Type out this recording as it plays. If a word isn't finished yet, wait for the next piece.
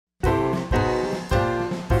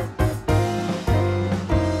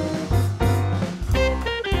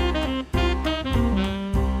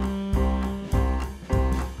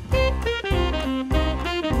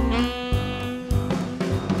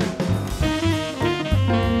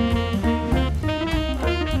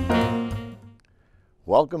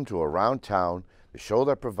Welcome to Around Town, the show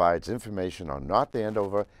that provides information on North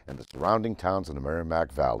Andover and the surrounding towns in the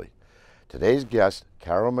Merrimack Valley. Today's guest,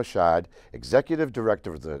 Carol Machad, Executive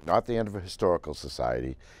Director of the North Andover Historical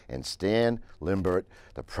Society, and Stan Limbert,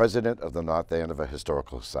 the President of the North Andover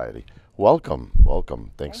Historical Society. Welcome,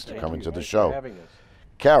 welcome. Thanks for coming to the show. Thanks for having us.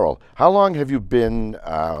 Carol, how long have you been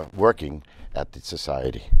working at the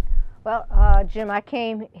Society? Well, Jim, I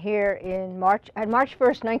came here on March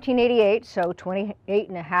 1st, 1988, so 28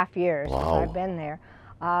 and a half years since I've been there.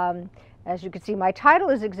 As you can see, my title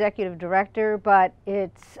is Executive Director, but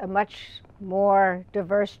it's a much more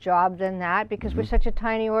diverse job than that because we're such a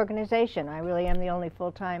tiny organization. I really am the only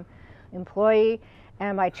full-time employee,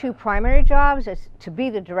 and my two primary jobs is to be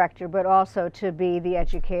the director, but also to be the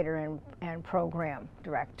educator and program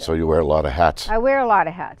director. So you wear a lot of hats. I wear a lot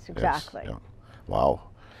of hats, exactly. Yes, yeah. Wow.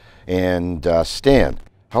 And Stan,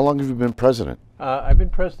 how long have you been president? I've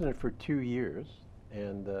been president for 2 years,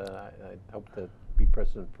 and I hope to be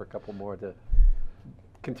president for a couple more to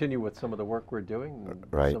continue with some of the work we're doing,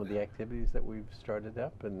 and some of the activities that we've started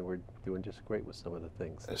up, and we're doing just great with some of the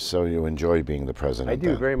things. So you enjoy being the president? I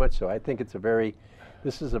do, very much so. I think it's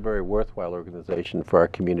this is a very worthwhile organization for our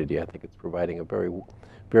community. I think it's providing a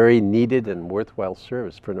very needed and worthwhile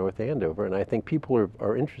service for North Andover, and I think people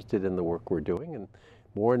are interested in the work we're doing, and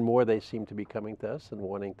more they seem to be coming to us and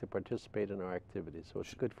wanting to participate in our activities, so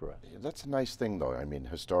it's good for us. That's a nice thing, though. I mean,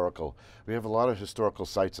 we have a lot of historical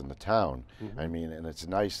sites in the town. I mean, and it's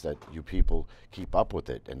nice that you people keep up with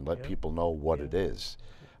it and let people know what it is.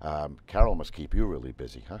 Carol must keep you really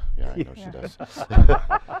busy, huh? Yeah, I know she does.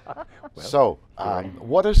 So,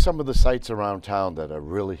 what are some of the sites around town that are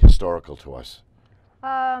really historical to us?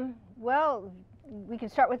 Well, we can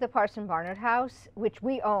start with the Parson Barnard House, which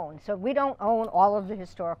we own. So we don't own all of the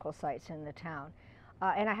historical sites in the town.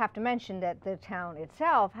 And I have to mention that the town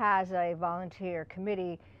itself has a volunteer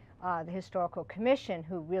committee, the Historical Commission,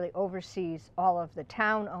 who really oversees all of the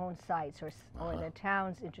town-owned sites or the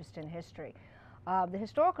town's interest in history. The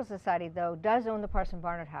Historical Society, though, does own the Parson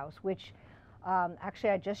Barnard House, which actually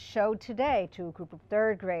I just showed today to a group of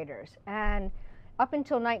third graders. And up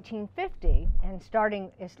until 1950, and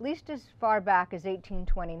starting at least as far back as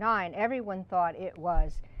 1829, everyone thought it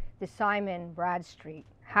was the Simon Bradstreet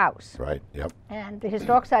house. Right, yep. And the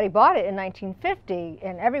Historical Society bought it in 1950,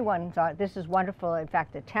 and everyone thought this is wonderful. In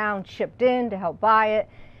fact, the town chipped in to help buy it.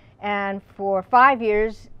 And for 5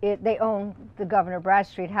 years, they owned the Governor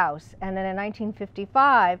Bradstreet house. And then in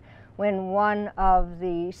 1955, when one of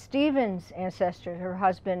the Stevens ancestors, her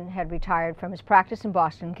husband had retired from his practice in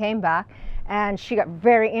Boston, came back, and she got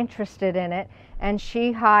very interested in it, and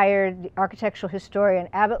she hired the architectural historian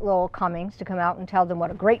Abbott Lowell Cummings to come out and tell them what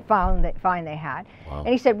a great find they had. Wow. And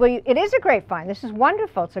he said, well, it is a great find. This is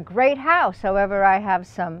wonderful. It's a great house. However, I have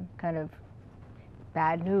some kind of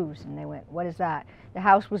bad news. And they went, what is that? The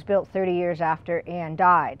house was built 30 years after Anne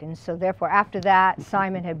died, and so therefore after that,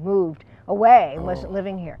 Simon had moved away and wasn't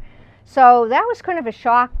living here. So that was kind of a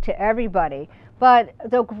shock to everybody. But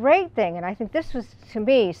the great thing, and I think this was, to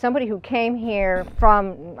me, somebody who came here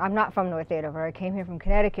from, I'm not from North Andover, I came here from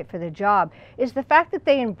Connecticut for the job, is the fact that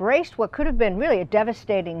they embraced what could have been really a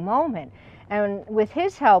devastating moment. And with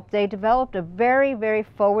his help, they developed a very, very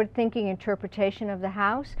forward-thinking interpretation of the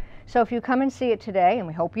house. So if you come and see it today, and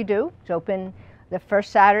we hope you do, it's open the first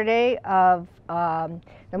Saturday of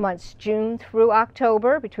the months June through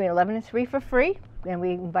October between 11 and 3 for free. And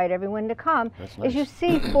we invite everyone to come. That's nice. Is you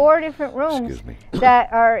see 4 different rooms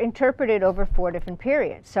that are interpreted over 4 different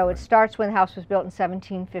periods. So it starts when the house was built in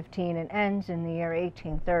 1715 and ends in the year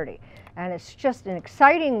 1830. And it's just an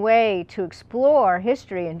exciting way to explore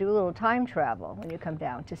history and do a little time travel when you come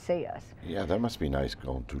down to see us. Yeah, that must be nice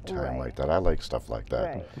going through time like that. I like stuff like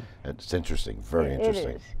that. It's interesting, very interesting.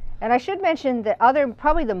 It is. And I should mention that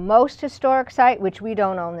probably the most historic site, which we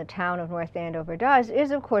don't own, the town of North Andover does,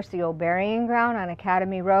 is of course the old burying ground on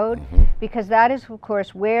Academy Road, because that is of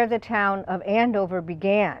course where the town of Andover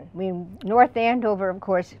began. I mean, North Andover of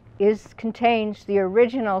course contains the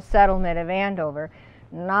original settlement of Andover,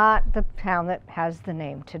 not the town that has the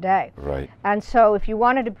name today. Right. And so if you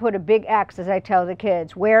wanted to put a big X, as I tell the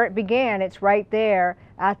kids, where it began, it's right there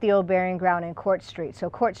at the old burying ground in Court Street. So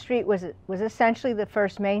Court Street was essentially the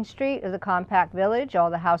first main street of the compact village.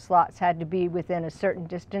 All the house lots had to be within a certain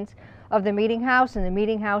distance of the meeting house, and the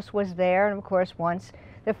meeting house was there. And of course, once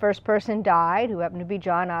the first person died, who happened to be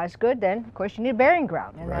John Osgood, then of course you need a burying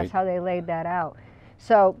ground, and that's how they laid that out.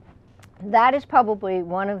 So that is probably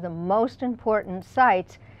one of the most important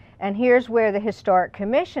sites. And here's where the Historic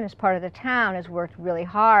Commission, as part of the town, has worked really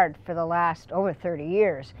hard for the last over 30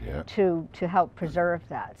 years to help preserve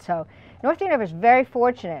that. So North Andover is very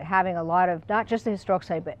fortunate having a lot of, not just the Historic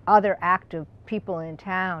Society, but other active people in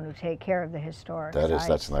town who take care of the historic sites.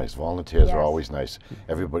 That's nice. Volunteers are always nice.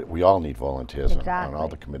 Everybody, we all need volunteers on all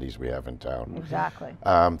the committees we have in town. Exactly.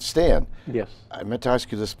 Stan. Yes. I meant to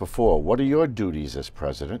ask you this before. What are your duties as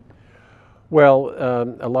president? Well,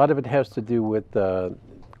 a lot of it has to do with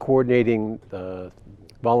coordinating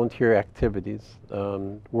volunteer activities,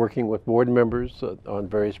 working with board members on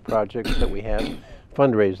various projects that we have,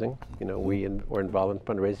 fundraising. You know, we're involved in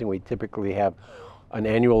fundraising. We typically have an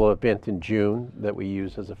annual event in June that we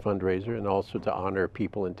use as a fundraiser, and also to honor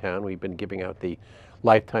people in town. We've been giving out the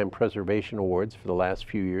Lifetime Preservation Awards for the last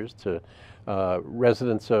few years to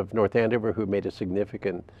residents of North Andover who made a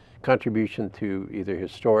significant contribution to either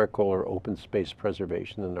historical or open space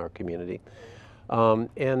preservation in our community.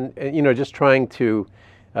 And you know, just trying to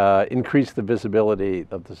increase the visibility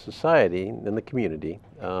of the society and the community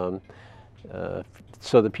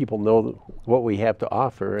so that people know what we have to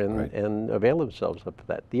offer and avail themselves of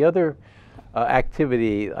that. The other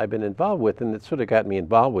activity I've been involved with, and it sort of got me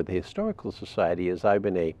involved with the Historical Society, is I've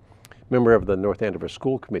been a member of the North Andover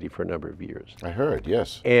School Committee for a number of years. I heard,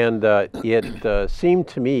 yes. And it seemed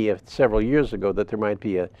to me several years ago that there might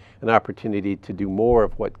be an opportunity to do more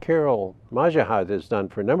of what Carol Majahad has done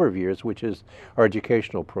for a number of years, which is our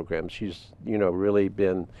educational program. She's, you know, really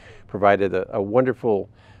been provided a wonderful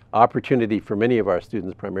opportunity for many of our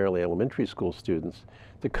students, primarily elementary school students,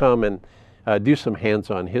 to come and do some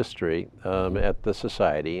hands-on history at the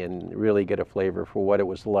society and really get a flavor for what it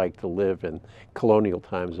was like to live in colonial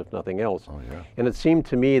times, if nothing else. Oh, yeah. And it seemed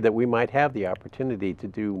to me that we might have the opportunity to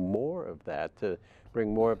do more of that, to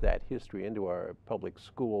bring more of that history into our public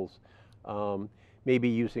schools, maybe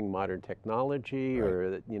using modern technology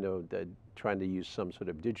or, you know, trying to use some sort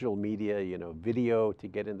of digital media, you know, video to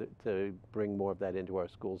get into, to bring more of that into our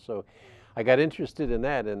schools. So I got interested in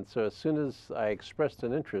that, and so as soon as I expressed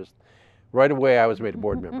an interest, right away I was made a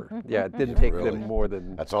board member. Yeah, it didn't take them more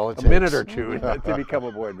than a minute or two to become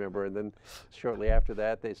a board member. And then shortly after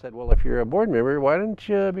that they said, well, if you're a board member, why don't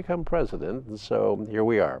you become president? And so here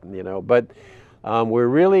we are, you know. But we're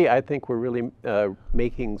really, I think we're really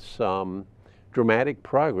making some dramatic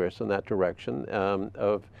progress in that direction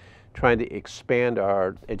of trying to expand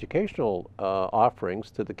our educational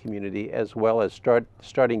offerings to the community, as well as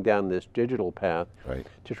starting down this digital path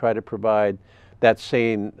to try to provide that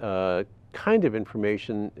same kind of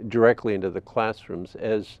information directly into the classrooms.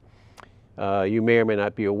 As you may or may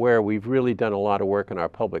not be aware, we've really done a lot of work in our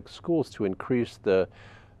public schools to increase the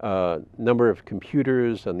number of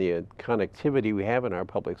computers and the connectivity we have in our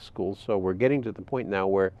public schools. So we're getting to the point now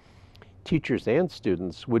where teachers and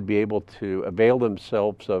students would be able to avail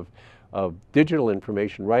themselves of digital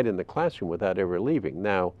information right in the classroom without ever leaving.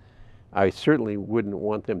 Now, I certainly wouldn't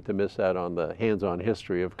want them to miss out on the hands-on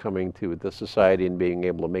history of coming to the society and being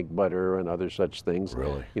able to make butter and other such things.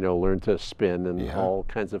 Really? You know, learn to spin and all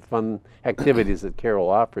kinds of fun activities that Carol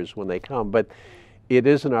offers when they come. But it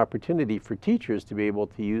is an opportunity for teachers to be able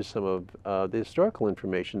to use some of the historical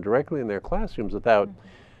information directly in their classrooms without,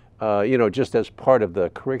 you know, just as part of the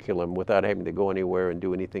curriculum, without having to go anywhere and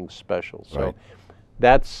do anything special. So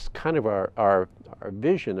that's kind of our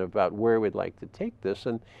vision about where we'd like to take this.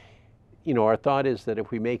 And you know, our thought is that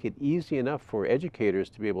if we make it easy enough for educators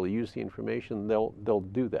to be able to use the information, they'll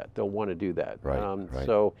do that. They'll want to do that.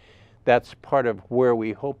 So that's part of where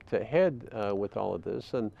we hope to head with all of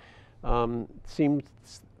this. And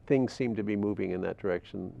things seem to be moving in that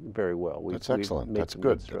direction very well. That's excellent. That's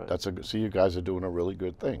good. So you guys are doing a really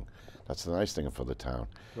good thing. That's the nice thing for the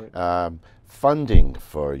town. Funding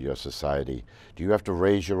for your society. Do you have to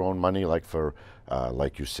raise your own money, like for,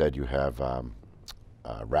 like you said, you have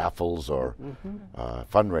raffles or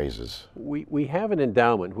fundraisers? We have an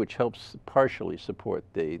endowment which helps partially support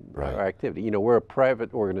our activity. You know, we're a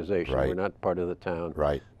private organization. We're not part of the town.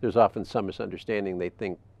 There's often some misunderstanding. They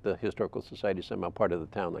think the Historical Society is somehow part of the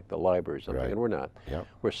town, like the library or something, and we're not.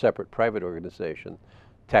 We're a separate private organization,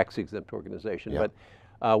 tax-exempt organization. But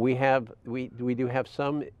we do have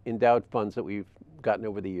some endowed funds that we've gotten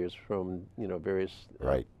over the years from, you know, various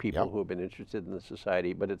people who have been interested in the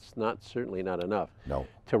society, but it's certainly not enough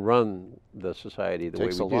to run the society the way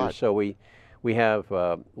we do. So we have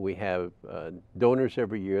donors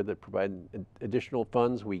every year that provide additional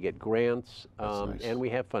funds. We get grants, and we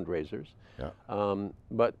have fundraisers.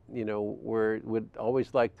 But you know, we'd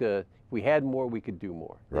always like to we had more, we could do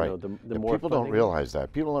more. Right. You know, the And more people don't funding- realize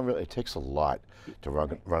that. People don't really, it takes a lot to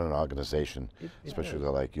run an organization, especially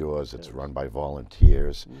does. like yours. It's run by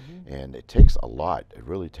volunteers, and it takes a lot. It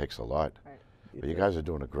really takes a lot. Right. But you guys are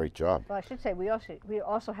doing a great job. Well, I should say we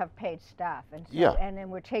also have paid staff, and so, Yeah. and then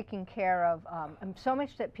we're taking care of so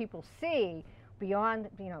much that people see. Beyond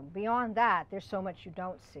that, there's so much you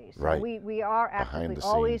don't see. So Right. we are Behind actively the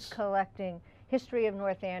always scenes. collecting history of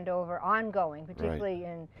North Andover, ongoing, particularly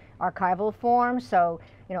in archival form. So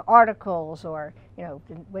articles, or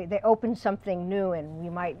they open something new, and we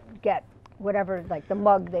might get whatever, like the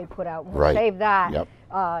mug they put out. We'll Right. save that.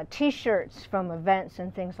 Yep. T-shirts from events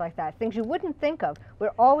and things like that. Things you wouldn't think of.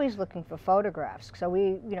 We're always looking for photographs. So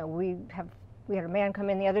we had a man come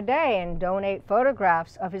in the other day and donate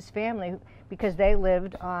photographs of his family because they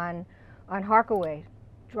lived on Harkaway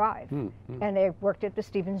Drive, and they worked at the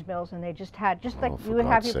Stevens Mills, and they just had like for you would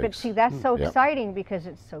have God's your. But sakes. see, that's so Yep. exciting because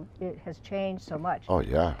it has changed so much. Oh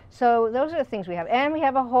yeah. So those are the things we have, and we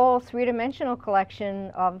have a whole three-dimensional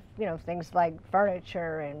collection of things like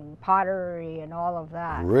furniture and pottery and all of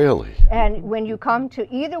that. Really? And when you come to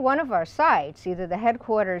either one of our sites, either the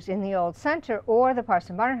headquarters in the old center or the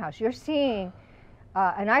Parson Barnard House, you're seeing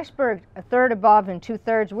an iceberg a third above and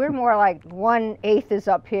 2/3. We're more like 1/8 is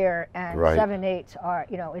up here and Right. 7/8 are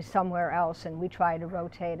is somewhere else, and we try to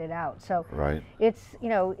rotate it out. So Right. it's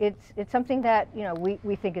it's something that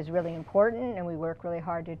we think is really important, and we work really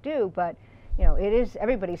hard to do. But it is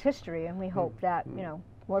everybody's history, and we hope that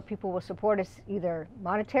more people will support us either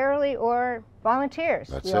monetarily or volunteers.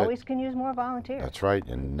 That's We it. always can use more volunteers. That's right,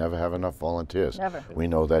 and never have enough volunteers. Never. We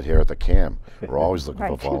know that here at the CAM. We're always looking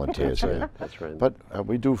Right. for volunteers here. That's right. But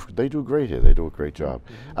they do great here. They do a great job.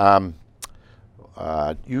 So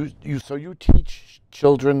you teach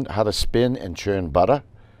children how to spin and churn butter?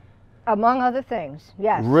 Among other things,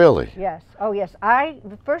 yes. Really? Yes. Oh, yes.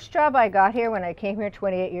 The first job I got here when I came here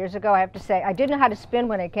 28 years ago, I have to say, I didn't know how to spin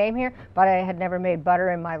when I came here, but I had never made butter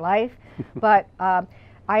in my life. But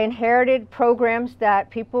I inherited programs that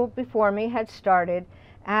people before me had started,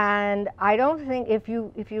 and I don't think if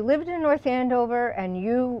you lived in North Andover and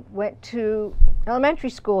you went to elementary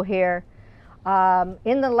school here,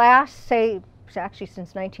 in the last, say, actually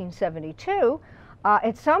since 1972,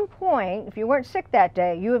 at some point, if you weren't sick that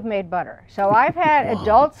day, you have made butter. So I've had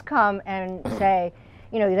adults come and say,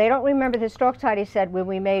 they don't remember the Historical Society said when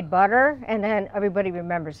we made butter, and then everybody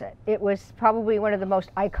remembers it. It was probably one of the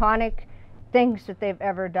most iconic things that they've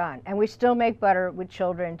ever done. And we still make butter with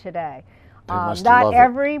children today. They must Not love it.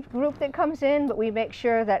 every group that comes in, but we make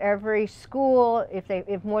sure that every school,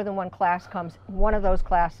 if more than one class comes, one of those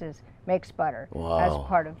classes makes butter as Wow.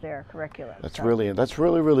 part of their curriculum. That's So-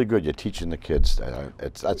 really good. You're teaching the kids.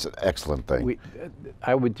 That's an excellent thing.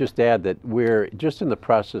 I would just add that we're just in the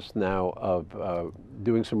process now of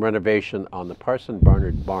doing some renovation on the Parson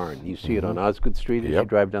Barnard barn. You see it on Osgood Street as you Yep.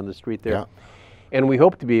 drive down the street there. Yeah. And we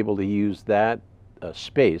hope to be able to use that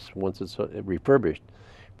space, once it's refurbished,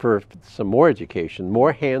 for some more education,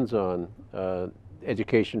 more hands-on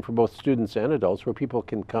education for both students and adults, where people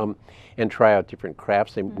can come and try out different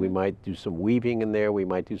crafts. We might do some weaving in there. We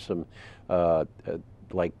might do some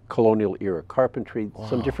like colonial era carpentry,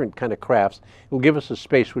 some different kind of crafts. It will give us a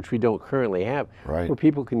space which we don't currently have, Right. where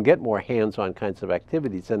people can get more hands-on kinds of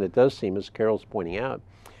activities. And it does seem, as Carol's pointing out,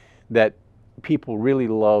 that people really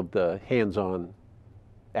love the hands-on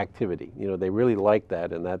activity. They really like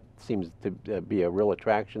that, and that seems to be a real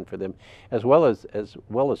attraction for them, as well as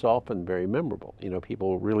often very memorable.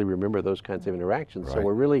 People really remember those kinds of interactions. So Right.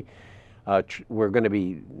 we're really we're going to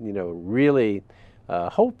be really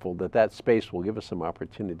hopeful that that space will give us some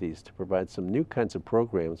opportunities to provide some new kinds of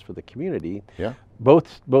programs for the community, Yeah.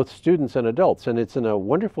 both students and adults. And it's in a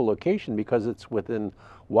wonderful location because it's within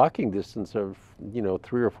walking distance of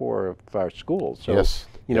 3 or 4 of our schools. So Yes,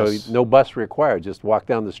 yes. no bus required. Just walk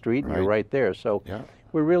down the street and you're Right. right there. So Yeah.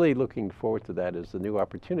 we're really looking forward to that as a new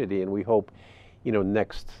opportunity, and we hope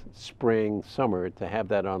next spring, summer, to have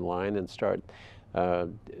that online and start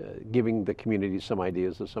giving the community some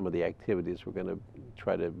ideas of some of the activities we're going to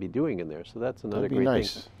try to be doing in there. So that's another That'd be great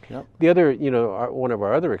nice. thing. Yep. The other, one of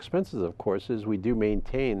our other expenses, of course, is we do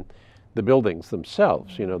maintain the buildings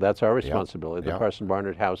themselves. That's our responsibility. The Yep. Parson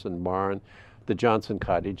Barnard House and Barn, the Johnson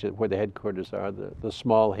Cottage, where the headquarters are, the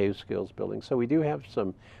small Hay Skills building. So we do have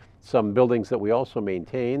some buildings that we also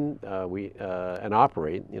maintain and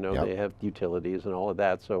operate. Yep. They have utilities and all of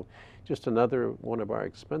that. So just another one of our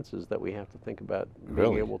expenses that we have to think about being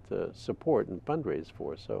Really? able to support and fundraise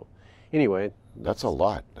for. So anyway. That's a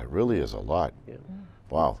lot. That really is a lot. Yeah.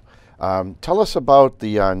 Wow. Tell us about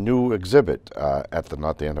the new exhibit at the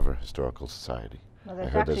North Andover Historical Society. Well, I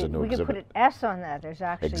there's heard there's actually, a new we could exhibit. put an S on that. There's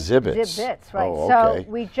actually Exhibits. right? Oh, okay. So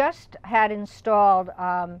we just had installed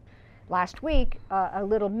last week a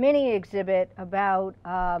little mini exhibit about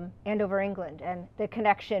Andover, England, and the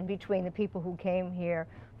connection between the people who came here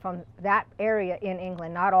from that area in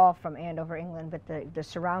England, not all from Andover, England, but the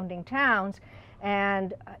surrounding towns,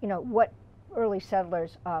 and what early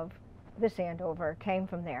settlers of this Andover came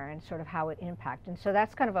from there and sort of how it impacted. And so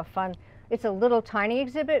that's kind of a fun, it's a little tiny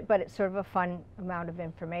exhibit, but it's sort of a fun amount of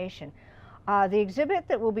information. The exhibit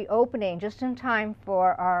that will be opening just in time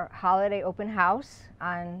for our holiday open house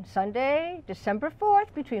on Sunday, December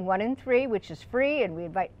 4th, between 1 and 3, which is free, and we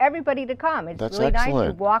invite everybody to come. It's That's really nice. You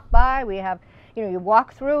excellent. walk by, we have, you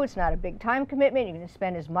walk through, it's not a big time commitment. You can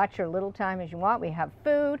spend as much or little time as you want. We have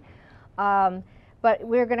food. But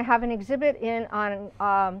we're going to have an exhibit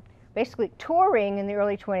on basically touring in the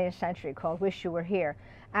early 20th century called Wish You Were Here,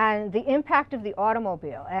 and the impact of the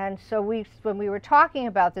automobile. And so when we were talking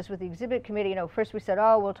about this with the exhibit committee, first we said,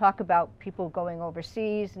 oh, we'll talk about people going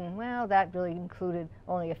overseas, and well, that really included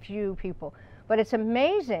only a few people. But it's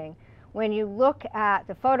amazing when you look at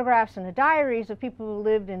the photographs and the diaries of people who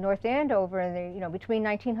lived in North Andover in the, between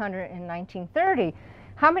 1900 and 1930,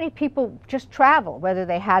 how many people just traveled, whether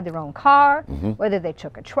they had their own car, whether they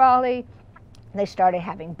took a trolley. They started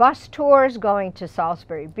having bus tours going to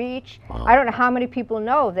Salisbury Beach. Wow. I don't know how many people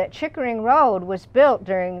know that Chickering Road was built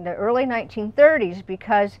during the early 1930s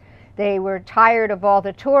because they were tired of all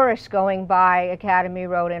the tourists going by Academy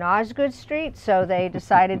Road and Osgood Street, so they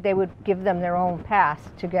decided they would give them their own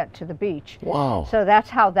path to get to the beach. Wow. So that's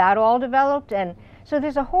how that all developed. And so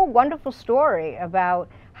there's a whole wonderful story about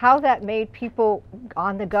how that made people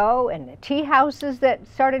on the go, and the tea houses that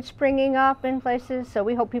started springing up in places. So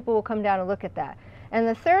we hope people will come down and look at that. And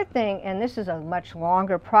the third thing, and this is a much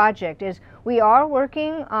longer project, is we are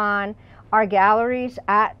working on our galleries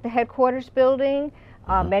at the headquarters building.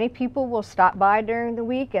 Many people will stop by during the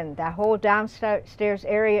week, and that whole downstairs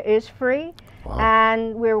area is free. Wow.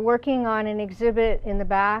 And we're working on an exhibit in the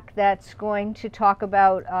back that's going to talk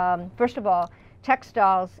about, first of all,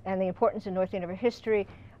 textiles and the importance of North Andover history,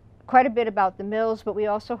 quite a bit about the mills, but we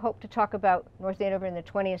also hope to talk about North Andover in the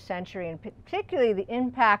 20th century, and particularly the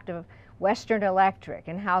impact of Western Electric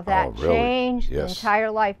and how that really? changed the Yes. entire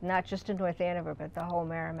life, not just in North Andover, but the whole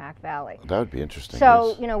Merrimack Valley. That would be interesting.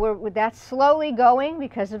 So, yes. that's slowly going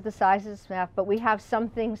because of the size of the staff, but we have some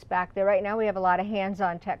things back there. Right now we have a lot of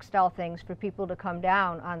hands-on textile things for people to come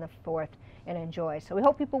down on the 4th and enjoy. So we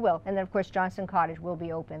hope people will. And then, of course, Johnson Cottage will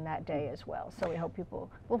be open that day as well. So we hope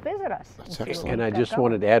people will visit us. That's and see what excellent. And I we've got just going.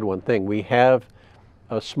 wanted to add one thing. We have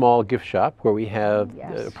a small gift shop where we have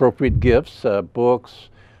Yes. appropriate gifts, books,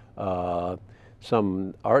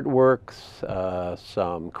 some artworks,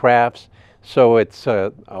 some crafts. So it's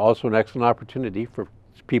also an excellent opportunity for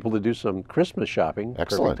people to do some Christmas shopping.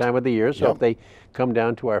 Excellent. Perfect time of the year. So Yep. if they come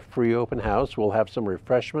down to our free open house, we'll have some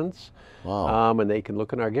refreshments. Wow. And they can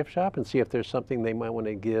look in our gift shop and see if there's something they might want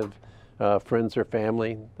to give friends or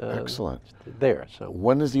family. Excellent. There. So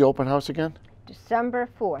When is the open house again? December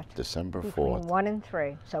 4th. December Between 4th. 1 and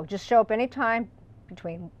 3. So just show up anytime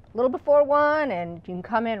between a little before 1, and you can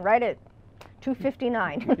come in right at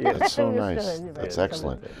 2:59. That's so nice. That's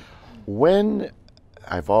excellent. When,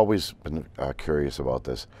 I've always been curious about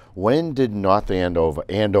this, when did North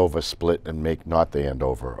Andover split and make North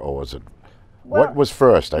Andover, or was it, what Well- was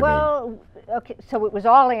first, I mean? Well, okay, so it was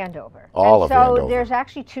all Andover. All and of Andover. So there's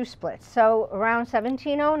actually two splits. So around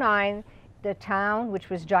 1709, the town, which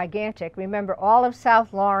was gigantic, remember all of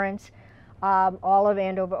South Lawrence, all of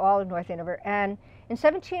Andover, all of North Andover, and in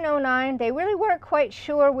 1709, they really weren't quite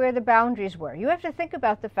sure where the boundaries were. You have to think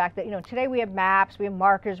about the fact that, today we have maps, we have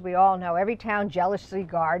markers, we all know. Every town jealously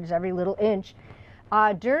guards every little inch.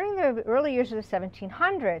 During the early years of the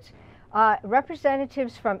 1700s,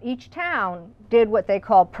 representatives from each town did what they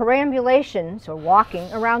called perambulations, or walking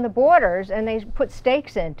around the borders, and they put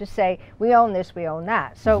stakes in to say, we own this, we own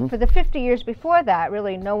that. So for the 50 years before that,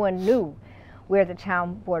 really no one knew where the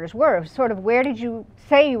town borders were. It was sort of, where did you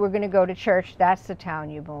say you were going to go to church? That's the town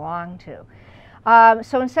you belong to.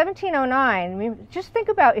 So in 1709, I mean, just think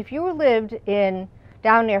about if you lived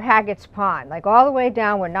down near Haggett's Pond, like all the way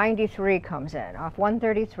down where 93 comes in, off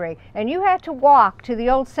 133, and you had to walk to the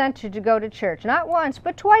old center to go to church, not once,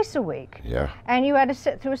 but twice a week. Yeah. And you had to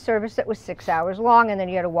sit through a service that was 6 hours long, and then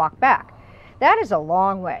you had to walk back. That is a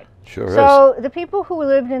long way. Sure is. So the people who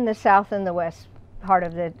lived in the south and the west part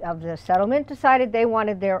of the settlement decided they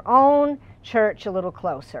wanted their own church a little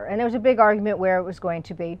closer, and there was a big argument where it was going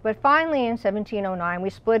to be. But finally in 1709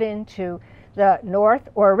 we split into the north,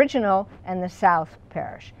 or original, and the south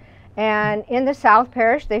parish. And in the south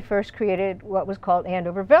parish they first created what was called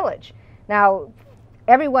Andover Village. Now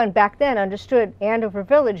everyone back then understood Andover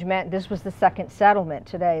Village meant this was the second settlement.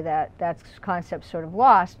 Today that concept sort of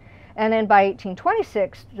lost. And then by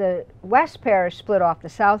 1826, the West Parish split off the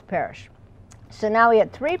South Parish. So now we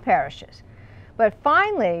had 3 parishes. But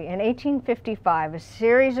finally, in 1855, a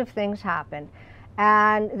series of things happened,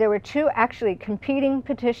 and there were 2 actually competing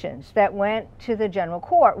petitions that went to the general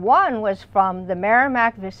court. One was from the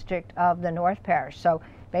Merrimack district of the North Parish, so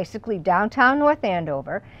basically downtown North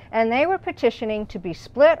Andover, and they were petitioning to be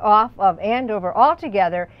split off of Andover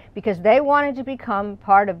altogether because they wanted to become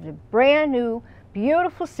part of the brand new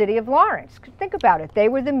beautiful city of Lawrence. Think about it. They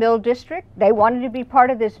were the mill district. They wanted to be part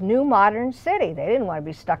of this new modern city. They didn't want to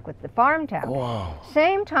be stuck with the farm town. Wow.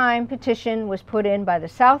 Same time, petition was put in by the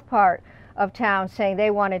south part of town saying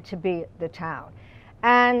they wanted to be the town.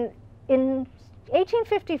 And in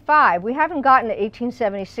 1855, we haven't gotten to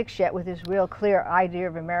 1876 yet with this real clear idea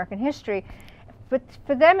of American history, but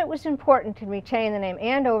for them it was important to retain the name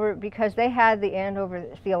Andover because they had the Andover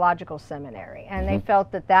Theological Seminary, and they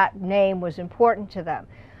felt that that name was important to them.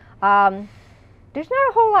 There's not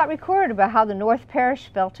a whole lot recorded about how the North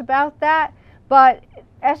Parish felt about that, but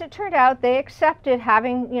as it turned out, they accepted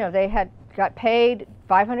having, they had got paid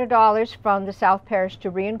 $500 from the South Parish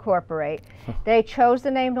to reincorporate. They chose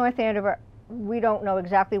the name North Andover. We don't know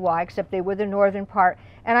exactly why, except they were the northern part.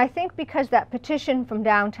 And I think because that petition from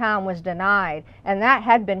downtown was denied, and that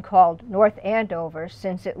had been called North Andover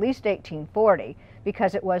since at least 1840,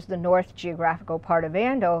 because it was the north geographical part of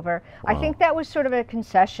Andover, I think that was sort of a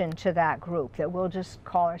concession to that group, that we'll just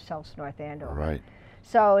call ourselves North Andover. Right.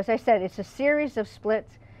 So as I said, it's a series of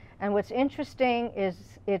splits, and what's interesting is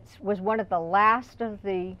it was one of the last of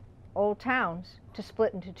the old towns to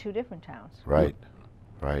split into 2 different towns. Right.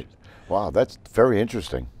 Right. Wow, that's very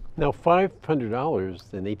interesting. Now, $500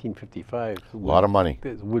 in 1855 lot of money.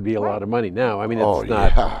 Would be a lot of money now. I mean,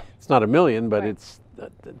 it's not a million, but it's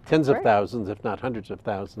tens of thousands, if not hundreds of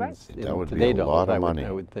thousands. That would today be a lot of money.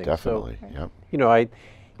 I would think. Definitely. So,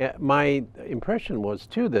 Yep. my impression was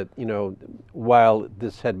too that while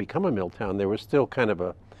this had become a mill town, there was still kind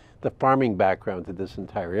of the farming background to this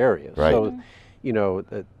entire area. Right. So,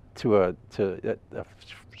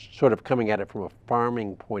 sort of coming at it from a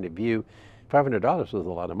farming point of view, $500 was a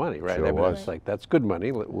lot of money, right? Sure I mean, was. it's like, that's good money.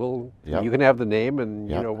 You Yep. can have the name, and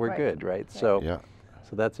Yep. we're Right. good, right? So, Yeah.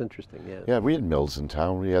 so that's interesting. Yeah. Yeah, we had mills in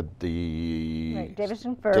town. We had the Right,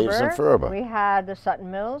 Davison Ferber. Davison Ferber. We had the Sutton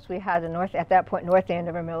Mills. We had the North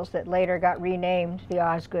Andover Mills that later got renamed the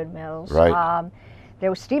Osgood Mills. Right. There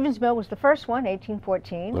was Stevens Mill was the first one,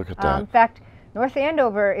 1814. Look at that. In fact, North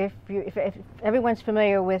Andover, if everyone's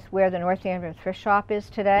familiar with where the North Andover thrift shop is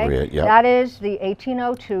today, Yep. that is the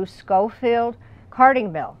 1802 Schofield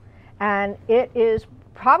carding mill. And it is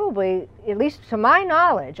probably, at least to my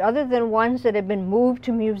knowledge, other than ones that have been moved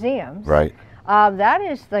to museums, Right. that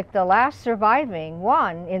is like the last surviving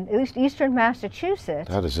one in at least eastern Massachusetts.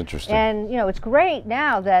 That is interesting. And it's great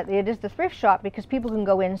now that it is the thrift shop because people can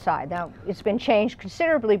go inside. Now it's been changed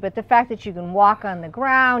considerably, but the fact that you can walk on the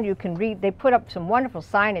ground, you can read. They put up some wonderful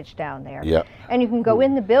signage down there. Yep. And you can go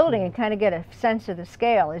in the building and kind of get a sense of the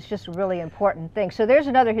scale. It's just a really important thing. So there's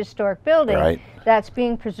another historic building Right. that's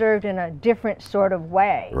being preserved in a different sort of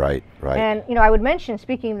way. Right. Right. And I would mention,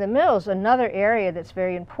 speaking of the mills, another area that's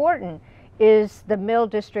very important is the mill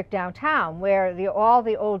district downtown, where all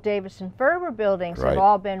the old Davison Ferber buildings Right. have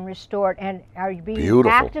all been restored and are being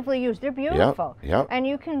Beautiful. actively used. They're beautiful. Yep. And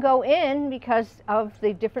you can go in because of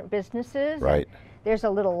the different businesses. Right. There's a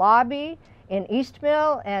little lobby in East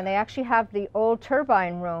Mill, and they actually have the old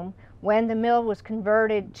turbine room when the mill was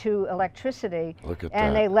converted to electricity. Look at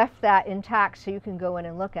and that. they left that intact so you can go in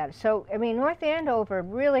and look at it. So, I mean, North Andover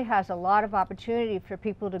really has a lot of opportunity for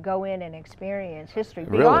people to go in and experience history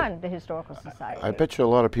Really? beyond the Historical Society. I bet you a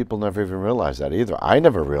lot of people never even realized that either. I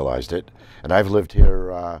never realized it, and I've lived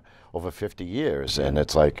here over 50 years, and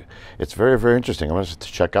it's very, very interesting. I'm going to have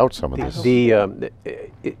to check out some of this.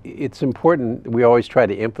 It's important. We always try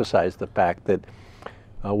to emphasize the fact that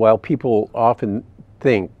while people often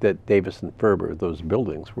think that Davison Ferber, those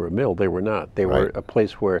buildings, were a mill, they were not. They were Right. a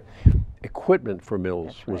place where equipment for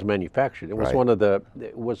mills was manufactured. It was Right. one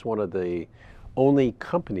of the only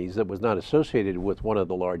companies that was not associated with one of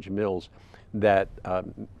the large mills that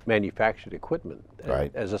manufactured equipment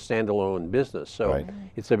Right. as a standalone business. So Right.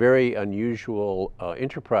 it's a very unusual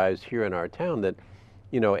enterprise here in our town that,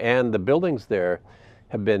 and the buildings there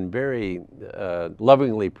have been very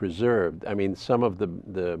lovingly preserved. I mean, some of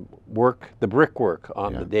the brickwork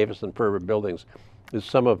on the Davison Ferber buildings is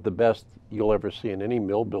some of the best you'll ever see in any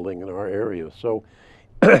mill building in our area. So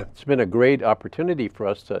it's been a great opportunity for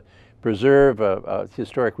us to preserve a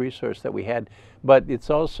historic resource that we had. But it's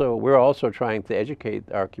also, we're also trying to educate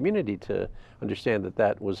our community to understand that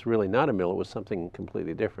that was really not a mill. It was something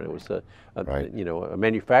completely different. It was Right. you know, a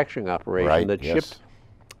manufacturing operation Right, that yes. shipped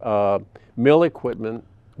mill equipment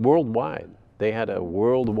worldwide. They had a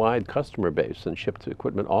worldwide customer base and shipped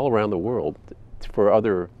equipment all around the world for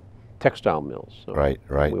other textile mills. So Right,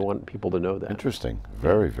 right. we want people to know that. Interesting.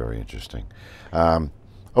 Very, very interesting.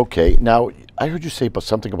 Okay, now I heard you say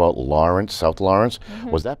something about Lawrence, South Lawrence.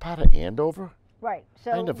 Was that part of Andover? Right.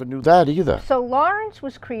 So I never knew that either. So Lawrence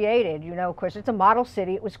was created, you know, of course, it's a model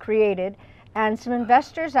city. It was created, and some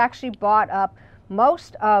investors actually bought up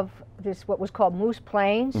most of this, what was called Moose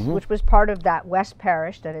Plains, which was part of that West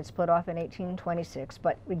Parish that had split off in 1826.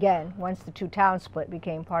 But again, once the two towns split,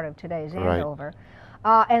 became part of today's Right. Andover.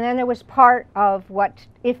 And then there was part of what,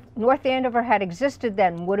 if North Andover had existed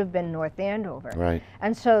then, would have been North Andover. Right.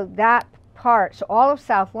 And so that part, so all of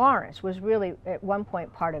South Lawrence was really at one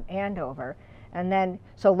point part of Andover. And then,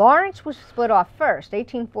 so Lawrence was split off first.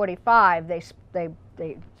 1845, they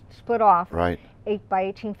split off. Right. By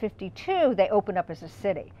 1852, they opened up as a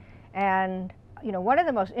city. And, you know, one of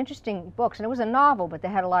the most interesting books, and it was a novel, but they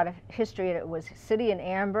had a lot of history, and it was City in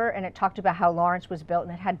Amber, and it talked about how Lawrence was built,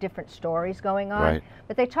 and it had different stories going on. Right.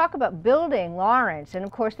 But they talk about building Lawrence, and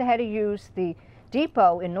of course they had to use the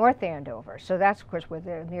depot in North Andover. So that's, of course, where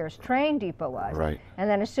the nearest train depot was. Right. And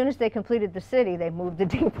then as soon as they completed the city, they moved the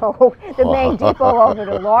depot, the main depot over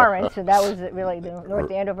to Lawrence, and that was really, the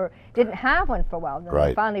North Andover didn't have one for a while. Then Right.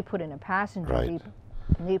 they finally put in a passenger Right.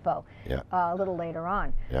 depot Yeah. a little later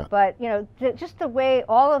on. Yeah. But, you know, just the way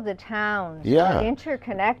all of the towns Yeah. are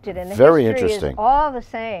interconnected and the Very history interesting. is all the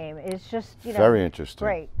same is just, you know, Very interesting.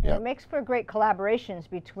 great. And Yeah. it makes for great collaborations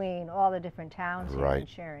between all the different towns here Right. and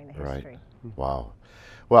sharing the Right. history. Wow.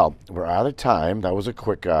 Well, we're out of time. That was a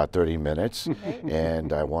quick 30 minutes.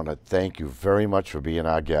 And I want to thank you very much for being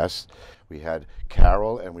our guest. We had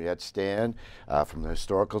Carol and we had Stan from the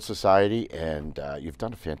Historical Society, and you've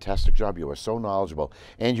done a fantastic job. You are so knowledgeable.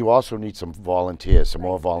 And you also need some volunteers, some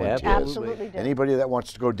more volunteers. Absolutely do. Anybody that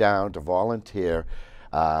wants to go down to volunteer,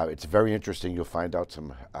 it's very interesting. You'll find out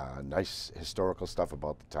some nice historical stuff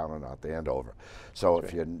about the town of North Andover. So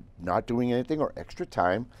if you're not doing anything or extra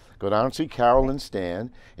time, go down and see Carol and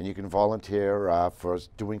Stan, and you can volunteer for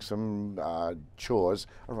doing some chores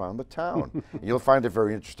around the town. And you'll find it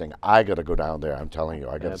very interesting. I got to go down there. I'm telling you,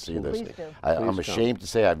 I got to see this. Please do. I'm Please ashamed to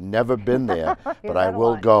say I've never been there, but I not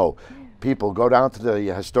will lying. go. People, go down to the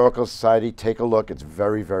Historical Society, take a look. It's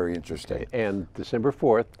very, very interesting. And December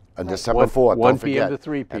 4th, On December 4th, 1 don't p.m. forget. to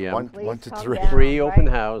 3 At p.m. 1 Please to come 3. down. free open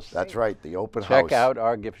Right. house. That's right, the open house. Check out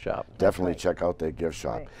our gift shop. Definitely right. check out their gift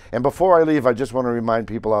shop. Right. And before I leave, I just want to remind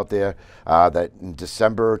people out there that in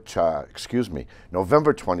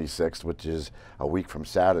November 26th, which is a week from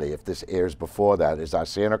Saturday, if this airs before that, is our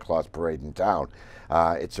Santa Claus parade in town.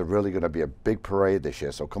 It's really going to be a big parade this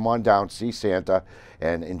year, so come on down, see Santa,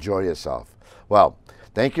 and enjoy yourself. Well,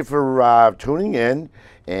 thank you for tuning in,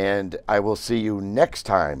 and I will see you next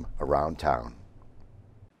time around town.